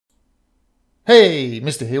Hey,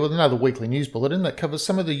 Mr. here with another weekly news bulletin that covers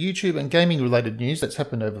some of the YouTube and gaming related news that's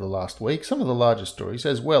happened over the last week, some of the larger stories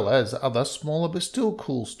as well as other smaller but still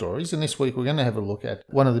cool stories. And this week we're going to have a look at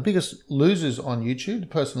one of the biggest losers on YouTube, the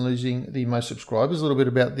person losing the most subscribers, a little bit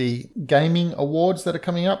about the gaming awards that are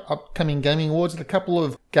coming up, upcoming gaming awards, and a couple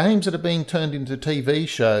of games that are being turned into TV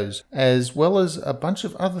shows, as well as a bunch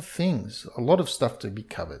of other things. A lot of stuff to be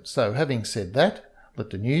covered. So having said that, let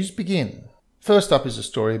the news begin. First up is a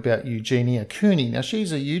story about Eugenia Cooney. Now,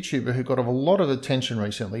 she's a YouTuber who got a lot of attention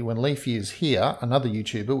recently when LEAFYISHERE, another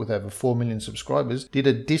YouTuber with over 4 million subscribers, did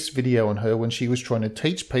a diss video on her when she was trying to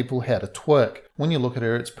teach people how to twerk. When you look at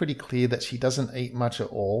her, it's pretty clear that she doesn't eat much at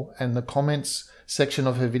all, and the comments section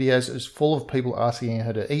of her videos is full of people asking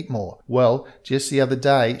her to eat more. Well, just the other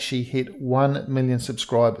day, she hit 1 million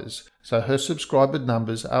subscribers. So her subscriber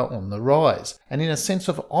numbers are on the rise. And in a sense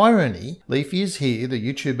of irony, LEAFYISHERE,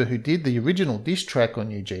 the YouTuber who did the original diss track on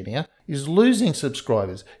Eugenia, is losing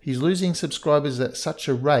subscribers. He's losing subscribers at such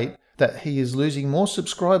a rate that he is losing more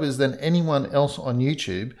subscribers than anyone else on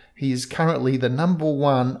YouTube. He is currently the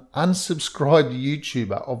 #1 unsubscribed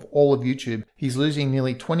YouTuber of all of YouTube. He's losing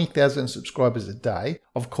nearly 20,000 subscribers a day.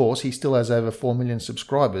 Of course, he still has over 4 million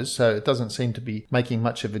subscribers, so it doesn't seem to be making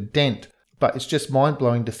much of a dent. But it's just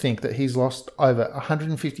mind-blowing to think that he's lost over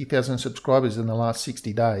 150,000 subscribers in the last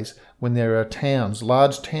 60 days when there are towns,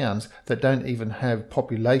 large towns, that don't even have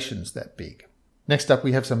populations that big. Next up,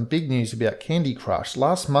 we have some big news about Candy Crush.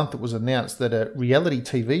 Last month it was announced that a reality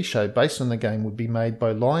TV show based on the game would be made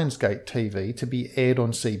by Lionsgate TV to be aired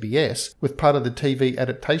on CBS, with part of the TV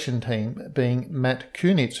adaptation team being Matt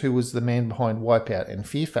Kunitz, who was the man behind Wipeout and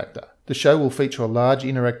Fear Factor. The show will feature a large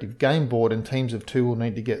interactive game board and teams of 2 will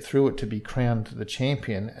need to get through it to be crowned the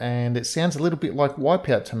champion, and it sounds a little bit like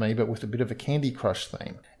Wipeout to me, but with a bit of a Candy Crush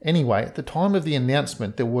theme. Anyway, at the time of the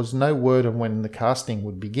announcement there was no word on when the casting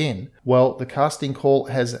would begin. Well, the casting call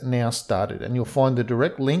has now started, and you'll find the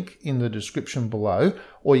direct link in the description below,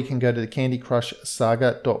 or you can go to the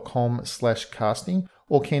candycrushsaga.com/casting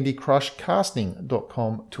or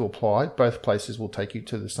candycrushcasting.com to apply. Both places will take you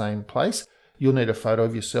to the same place. You'll need a photo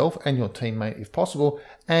of yourself and your teammate if possible,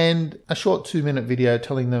 and a short 2-minute video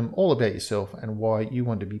telling them all about yourself and why you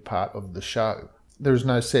want to be part of the show. There is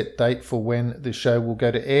no set date for when the show will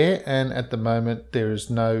go to air, and at the moment there is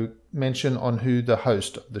no mention on who the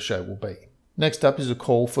host of the show will be. Next up is a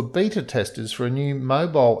call for beta testers for a new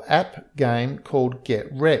mobile app game called Get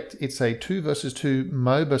Wrecked. It's a 2 vs 2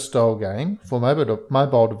 MOBA style game for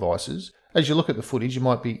mobile devices. As you look at the footage, you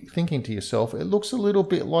might be thinking to yourself, it looks a little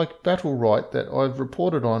bit like Battle Right that I've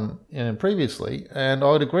reported on previously, and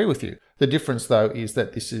I would agree with you. The difference though is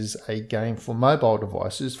that this is a game for mobile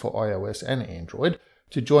devices for iOS and Android.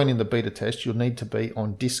 To join in the beta test, you'll need to be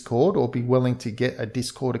on Discord or be willing to get a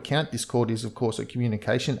Discord account. Discord is of course a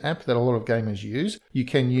communication app that a lot of gamers use. You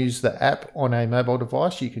can use the app on a mobile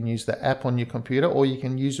device, you can use the app on your computer, or you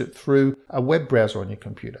can use it through a web browser on your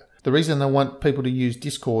computer. The reason they want people to use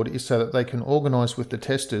Discord is so that they can organise with the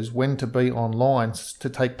testers when to be online to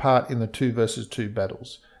take part in the 2 vs 2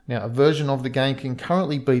 battles. Now, a version of the game can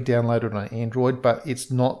currently be downloaded on Android, but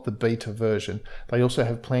it's not the beta version. They also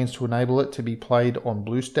have plans to enable it to be played on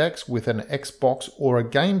BlueStacks with an Xbox or a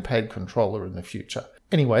gamepad controller in the future.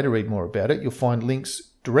 Anyway, to read more about it, you'll find links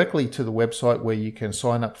directly to the website where you can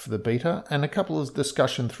sign up for the beta, and a couple of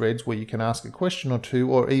discussion threads where you can ask a question or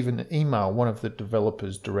two or even email one of the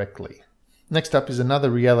developers directly. Next up is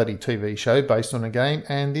another reality TV show based on a game,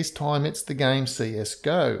 and this time it's the game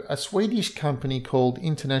CSGO. A Swedish company called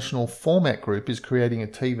International Format Group is creating a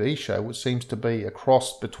TV show which seems to be a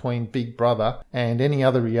cross between Big Brother and any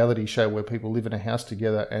other reality show where people live in a house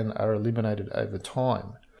together and are eliminated over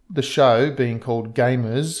time. The show, being called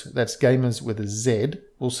Gamers, that's Gamers with a Z,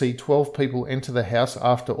 will see 12 people enter the house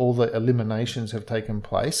after all the eliminations have taken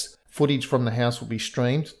place. Footage from the house will be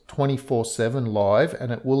streamed 24/7 live,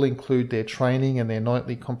 and it will include their training and their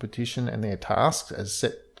nightly competition and their tasks as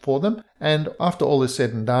set for them. And after all is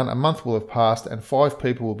said and done, a month will have passed and 5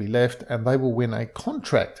 people will be left, and they will win a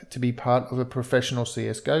contract to be part of a professional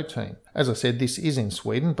CSGO team. As I said, this is in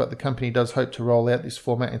Sweden, but the company does hope to roll out this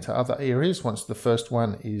format into other areas once the first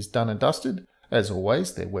one is done and dusted. As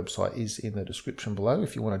always, their website is in the description below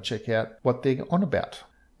if you want to check out what they're on about.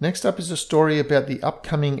 Next up is a story about the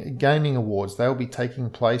upcoming gaming awards. They will be taking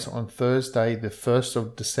place on Thursday, the 1st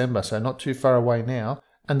of December, so not too far away now.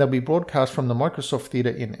 And they'll be broadcast from the Microsoft Theatre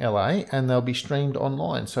in LA, and they'll be streamed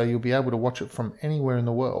online, so you'll be able to watch it from anywhere in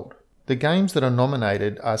the world. The games that are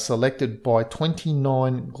nominated are selected by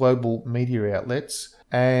 29 global media outlets.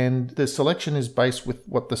 and the selection is based with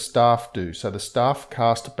what the staff do. So the staff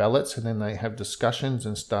cast ballots, and then they have discussions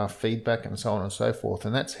and staff feedback and so on and so forth.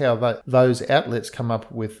 And that's how those outlets come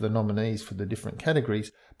up with the nominees for the different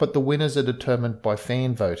categories. But the winners are determined by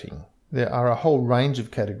fan voting. There are a whole range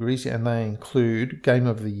of categories, and they include Game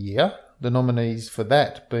of the Year. The nominees for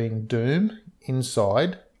that being Doom,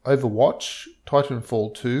 Inside, Overwatch,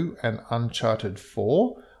 Titanfall 2 and Uncharted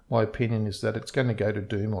 4. My opinion is that it's going to go to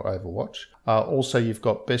Doom or Overwatch. Also, you've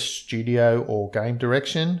got Best Studio or Game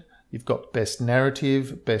Direction. You've got Best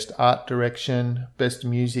Narrative, Best Art Direction, Best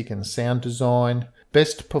Music and Sound Design,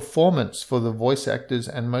 Best Performance for the voice actors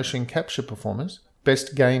and motion capture performers,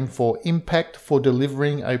 Best Game for Impact for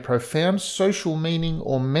delivering a profound social meaning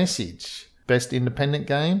or message, Best Independent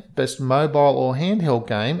Game, Best Mobile or Handheld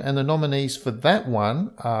Game, and the nominees for that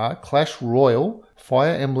one are Clash Royale,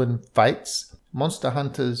 Fire Emblem Fates, Monster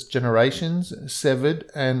Hunter's Generations, Severed,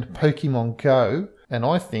 and Pokemon Go. And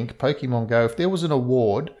I think Pokemon Go, if there was an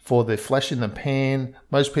award for the flash in the pan,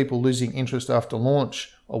 most people losing interest after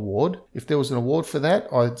launch award, if there was an award for that,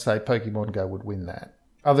 I'd say Pokemon Go would win that.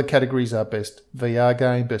 Other categories are Best VR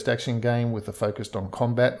Game, Best Action Game with a focus on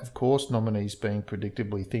combat, of course, nominees being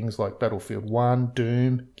predictably things like Battlefield 1,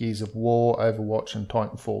 Doom, Gears of War, Overwatch and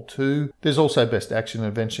Titanfall 2. There's also Best Action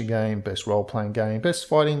Adventure Game, Best Role-Playing Game, Best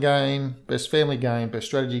Fighting Game, Best Family Game, Best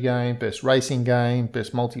Strategy Game, Best Racing Game,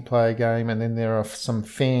 Best Multiplayer Game, and then there are some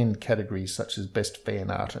fan categories such as Best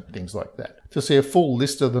Fan Art and things like that. To see a full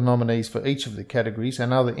list of the nominees for each of the categories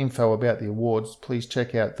and other info about the awards, please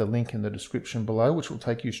check out the link in the description below, which will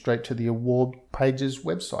take you straight to the award page's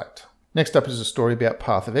website. Next up is a story about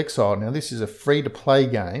Path of Exile. Now this is a free-to-play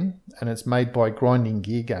game, and it's made by Grinding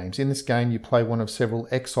Gear Games. In this game you play one of several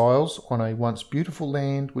exiles on a once beautiful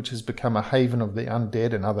land which has become a haven of the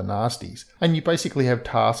undead and other nasties. And you basically have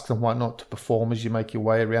tasks and whatnot to perform as you make your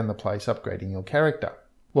way around the place upgrading your character.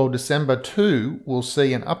 Well, December 2 will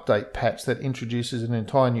see an update patch that introduces an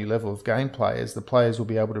entire new level of gameplay, as the players will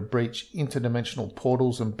be able to breach interdimensional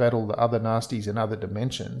portals and battle the other nasties in other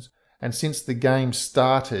dimensions. And since the game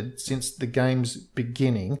started, since the game's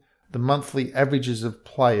beginning, the monthly averages of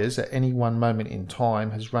players at any one moment in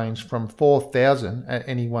time has ranged from 4,000 at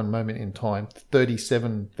any one moment in time to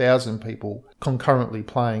 37,000 people concurrently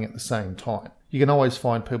playing at the same time. You can always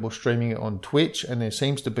find people streaming it on Twitch, and there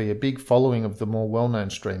seems to be a big following of the more well-known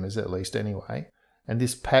streamers, at least anyway. And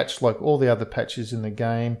this patch, like all the other patches in the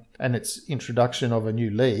game, and its introduction of a new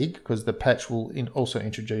league, because the patch will also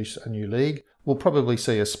introduce a new league, will probably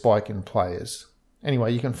see a spike in players.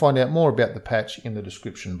 Anyway, you can find out more about the patch in the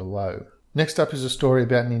description below. Next up is a story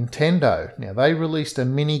about Nintendo. Now, they released a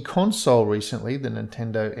mini console recently, the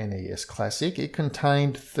Nintendo NES Classic. It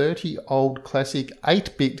contained 30 old classic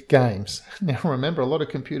 8-bit games. Now, remember, a lot of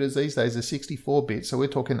computers these days are 64-bit, so we're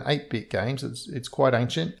talking 8-bit games. It's quite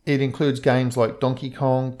ancient. It includes games like Donkey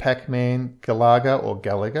Kong, Pac-Man, Galaga or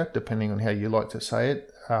Galaga, depending on how you like to say it,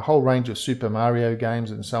 a whole range of Super Mario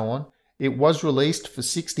games and so on. It was released for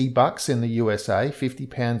 $60 in the USA,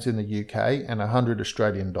 £50 in the UK, and $100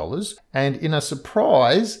 Australian dollars. And in a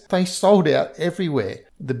surprise, they sold out everywhere.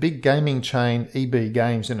 The big gaming chain EB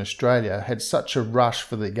Games in Australia had such a rush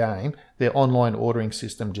for the game, their online ordering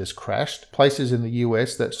system just crashed. Places in the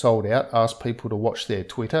US that sold out asked people to watch their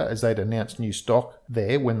Twitter as they'd announced new stock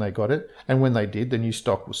there when they got it. And when they did, the new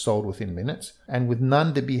stock was sold within minutes. And with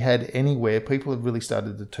none to be had anywhere, people have really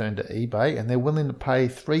started to turn to eBay, and they're willing to pay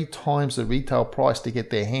 3 times the retail price to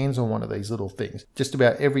get their hands on one of these little things. Just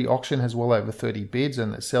about every auction has well over 30 bids,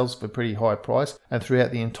 and it sells for a pretty high price. And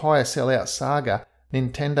throughout the entire sellout saga,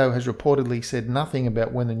 Nintendo has reportedly said nothing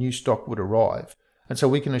about when the new stock would arrive. And so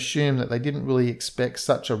we can assume that they didn't really expect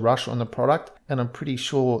such a rush on the product, and I'm pretty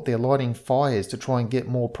sure they're lighting fires to try and get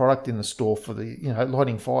more product in the store for the,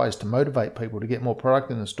 lighting fires to motivate people to get more product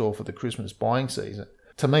in the store for the Christmas buying season.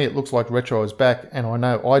 To me, it looks like retro is back, and I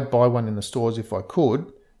know I'd buy one in the stores if I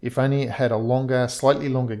could, if only it had a slightly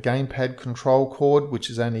longer gamepad control cord, which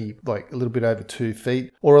is only like a little bit over 2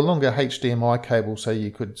 feet, or a longer HDMI cable so you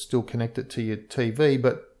could still connect it to your TV,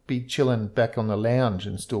 but be chilling back on the lounge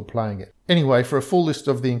and still playing it. Anyway, for a full list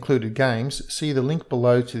of the included games, see the link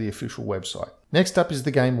below to the official website. Next up is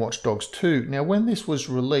the game Watch Dogs 2. Now, when this was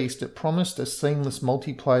released, it promised a seamless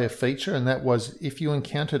multiplayer feature, and that was if you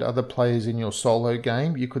encountered other players in your solo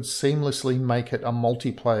game, you could seamlessly make it a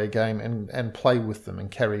multiplayer game and play with them and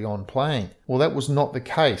carry on playing. Well, that was not the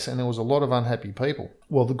case, and there was a lot of unhappy people.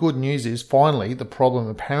 Well, the good news is finally the problem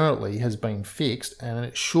apparently has been fixed, and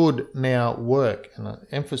it should now work, and an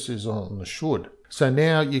emphasis on the should. So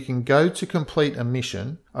now you can go to complete a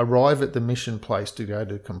mission, arrive at the mission place to go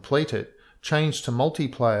to complete it, change to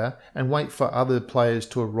multiplayer, and wait for other players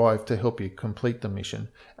to arrive to help you complete the mission.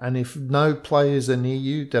 And if no players are near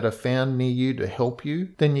you that are found near you to help you,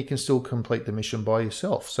 then you can still complete the mission by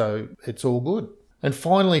yourself. So it's all good. And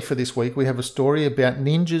finally for this week, we have a story about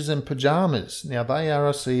Ninjas and Pajamas. Now they are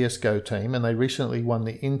a CSGO team and they recently won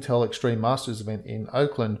the Intel Extreme Masters event in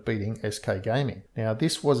Oakland, beating SK Gaming. Now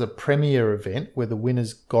this was a premier event where the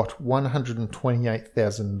winners got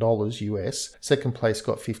 $128,000 US. Second place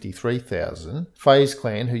got $53,000. FaZe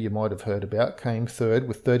Clan, who you might have heard about, came third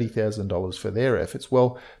with $30,000 for their efforts.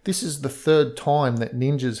 Well, this is the third time that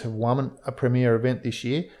Ninjas have won a premier event this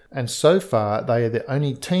year. And so far, they are the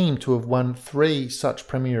only team to have won 3 such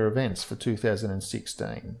premier events for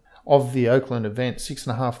 2016. Of the Oakland event,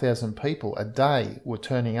 6,500 people a day were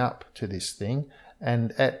turning up to this thing.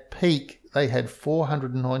 And at peak, they had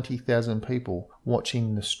 490,000 people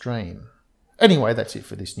watching the stream. Anyway, that's it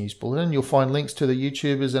for this news bulletin. You'll find links to the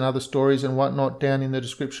YouTubers and other stories and whatnot down in the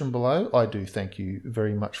description below. I do thank you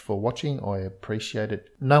very much for watching. I appreciate it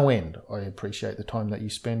no end. I appreciate the time that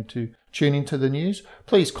you spend to tune into the news.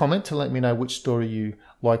 Please comment to let me know which story you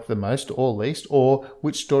like the most or least, or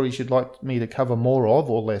which stories you'd like me to cover more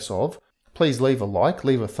of or less of. Please leave a like,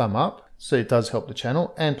 leave a thumb up, so it does help the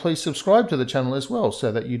channel, and please subscribe to the channel as well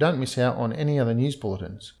so that you don't miss out on any other news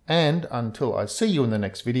bulletins. And until I see you in the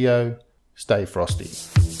next video, stay frosty.